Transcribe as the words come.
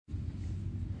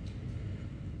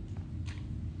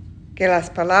Que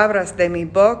las palabras de mi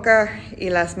boca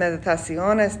y las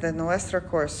meditaciones de nuestro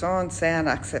corazón sean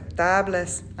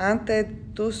aceptables ante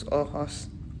tus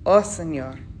ojos, oh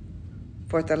Señor,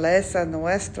 fortaleza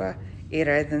nuestra y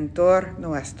redentor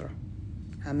nuestro.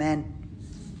 Amén.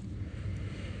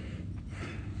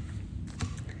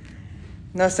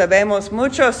 No sabemos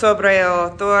mucho sobre el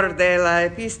autor de la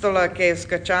epístola que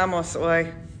escuchamos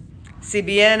hoy. Si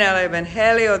bien el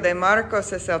Evangelio de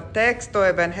Marcos es el texto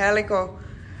evangélico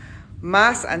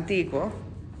más antiguo,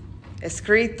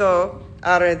 escrito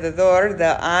alrededor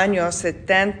del año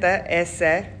 70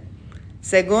 S.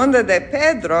 Segunda de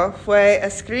Pedro fue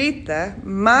escrita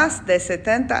más de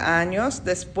 70 años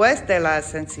después de la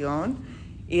ascensión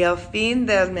y el fin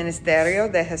del ministerio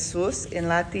de Jesús en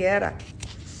la tierra.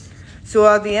 Su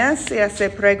audiencia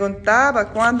se preguntaba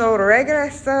cuándo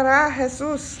regresará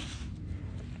Jesús.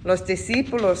 Los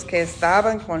discípulos que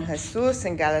estaban con Jesús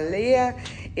en Galilea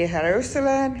y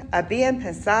Jerusalén habían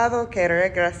pensado que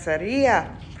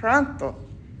regresaría pronto,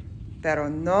 pero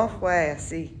no fue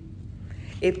así.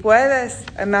 Y puedes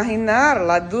imaginar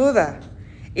la duda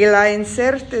y la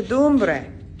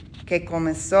incertidumbre que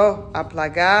comenzó a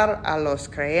plagar a los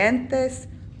creyentes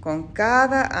con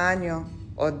cada año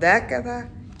o década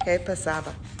que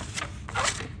pasaba.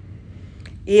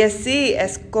 Y así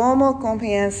es como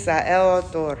comienza el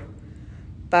autor.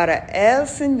 Para el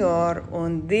Señor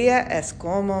un día es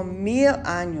como 1000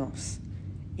 años,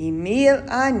 y 1000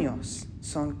 años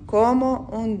son como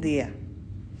un día.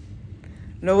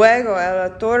 Luego el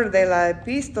autor de la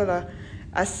epístola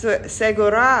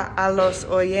asegura a los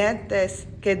oyentes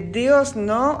que Dios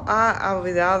no ha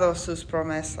olvidado sus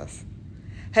promesas.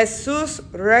 Jesús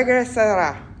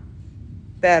regresará,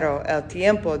 pero el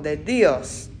tiempo de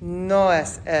Dios no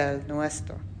es el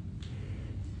nuestro.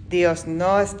 Dios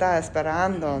no está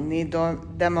esperando ni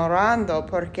demorando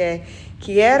porque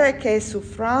quiere que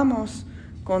suframos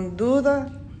con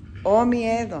duda o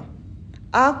miedo.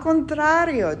 Al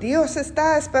contrario, Dios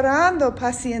está esperando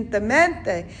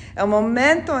pacientemente el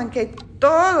momento en que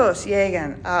todos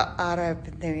lleguen al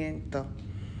arrepentimiento.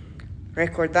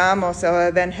 Recordamos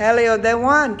el Evangelio de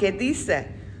Juan que dice: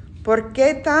 ¿por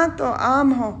qué tanto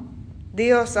amó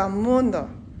Dios al mundo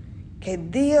que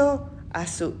dio a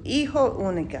su Hijo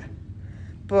único,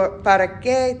 para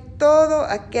que todo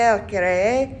aquel que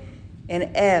cree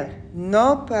en Él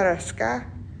no perezca,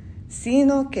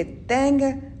 sino que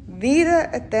tenga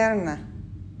vida eterna?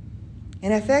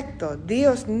 En efecto,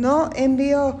 Dios no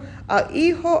envió al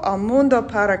Hijo al mundo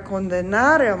para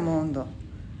condenar el mundo,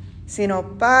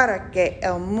 sino para que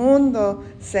el mundo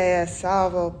sea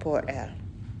salvo por Él.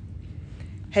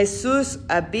 Jesús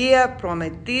había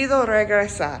prometido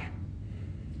regresar,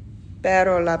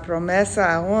 pero la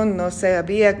promesa aún no se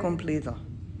había cumplido.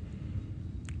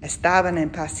 Estaban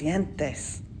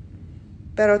impacientes,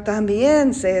 pero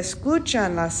también se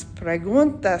escuchan las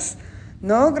preguntas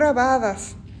no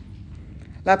grabadas,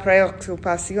 la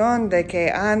preocupación de que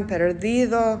han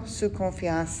perdido su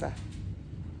confianza.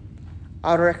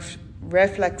 Al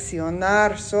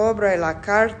reflexionar sobre la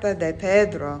carta de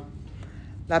Pedro,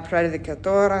 la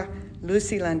predicadora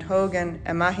Lucy Lynn Hogan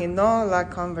imaginó la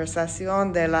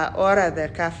conversación de la hora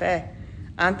del café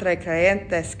entre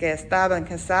creyentes que estaban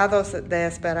cansados de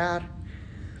esperar.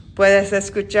 Puedes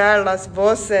escuchar las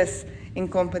voces en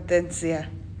competencia.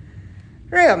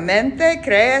 ¿Realmente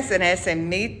crees en ese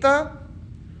mito?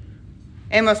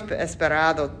 Hemos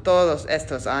esperado todos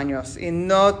estos años y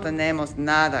no tenemos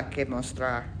nada que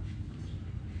mostrar.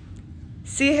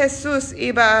 Si Jesús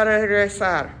iba a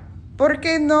regresar, ¿por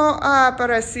qué no ha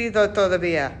aparecido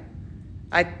todavía?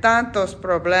 Hay tantos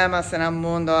problemas en el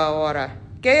mundo ahora.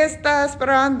 ¿Qué está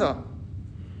esperando?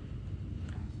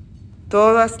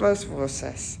 Todas las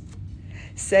voces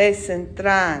se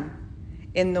centran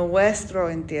en nuestro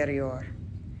interior,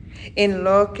 en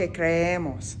lo que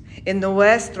creemos, en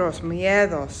nuestros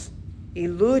miedos y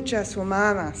luchas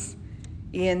humanas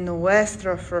y en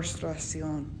nuestra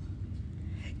frustración.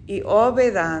 Y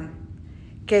olvidan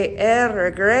que el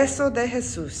regreso de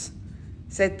Jesús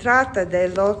se trata de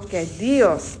lo que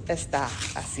Dios está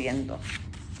haciendo.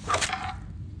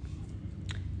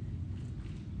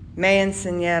 Me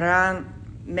enseñaron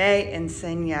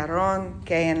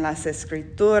que en las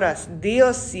Escrituras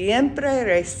Dios siempre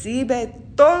recibe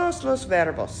todos los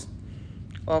verbos,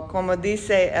 o como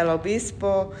dice el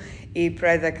obispo y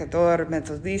predicador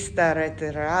metodista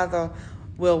retirado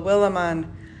Will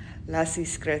Willimon, las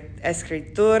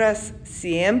Escrituras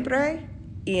siempre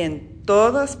y en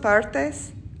todas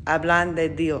partes hablan de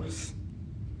Dios,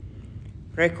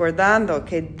 recordando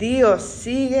que Dios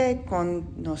sigue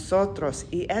con nosotros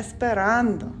y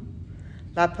esperando.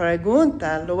 La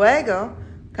pregunta luego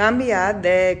cambia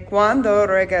de cuando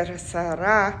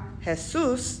regresará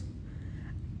Jesús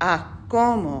a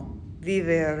cómo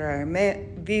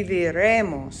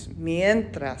viviremos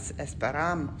mientras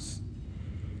esperamos.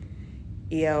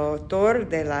 Y el autor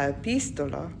de la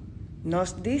epístola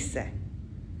nos dice: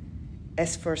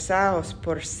 esforzaos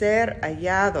por ser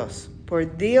hallados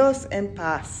por Dios en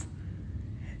paz,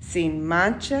 sin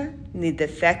mancha ni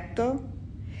defecto,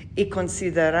 y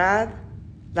considerad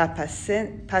la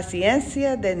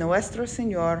paciencia de nuestro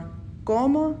Señor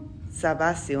como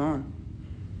salvación.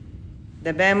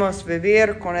 Debemos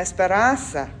vivir con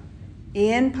esperanza y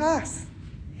en paz,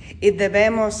 y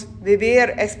debemos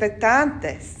vivir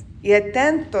expectantes y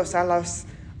atentos a las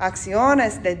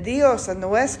acciones de Dios a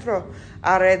nuestro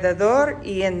alrededor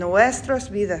y en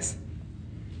nuestras vidas.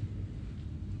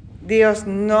 Dios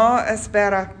no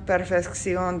espera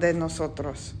perfección de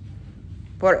nosotros.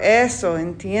 Por eso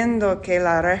entiendo que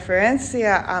la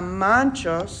referencia a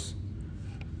manchas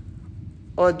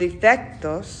o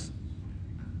defectos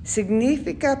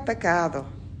significa pecado.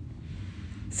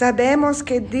 Sabemos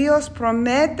que Dios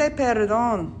promete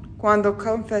perdón cuando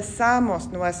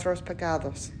confesamos nuestros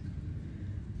pecados.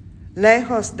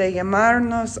 Lejos de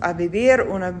llamarnos a vivir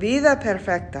una vida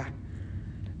perfecta,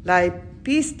 la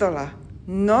epístola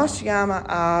nos llama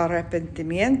al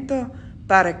arrepentimiento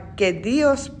para que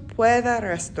Dios pueda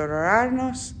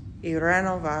restaurarnos y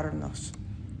renovarnos.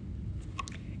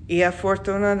 Y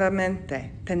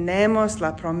afortunadamente tenemos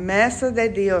la promesa de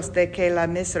Dios de que la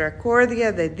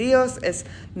misericordia de Dios es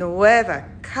nueva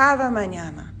cada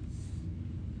mañana.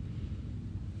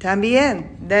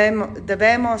 También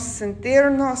debemos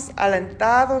sentirnos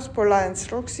alentados por la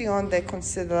instrucción de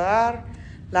considerar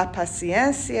la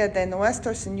paciencia de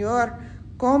nuestro Señor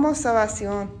como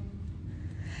salvación.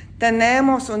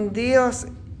 Tenemos un Dios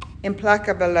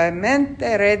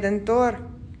implacablemente redentor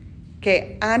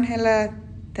que anhela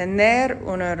tener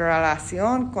una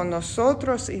relación con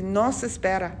nosotros y nos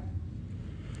espera.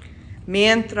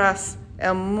 Mientras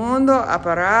el mundo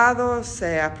apurado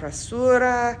se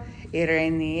apresura y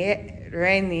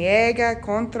reniega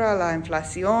contra la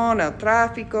inflación, el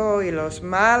tráfico y los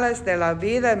males de la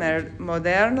vida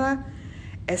moderna,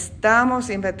 estamos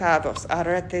invitados a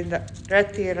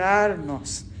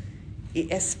retirarnos y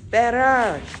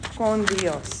esperar con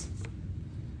Dios,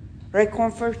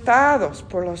 reconfortados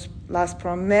por las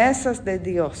promesas de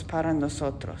Dios para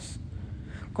nosotros,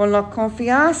 con la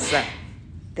confianza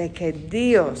de que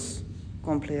Dios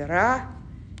cumplirá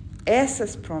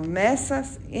esas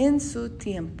promesas en su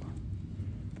tiempo,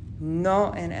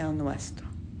 no en el nuestro.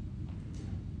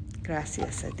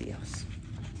 Gracias a Dios.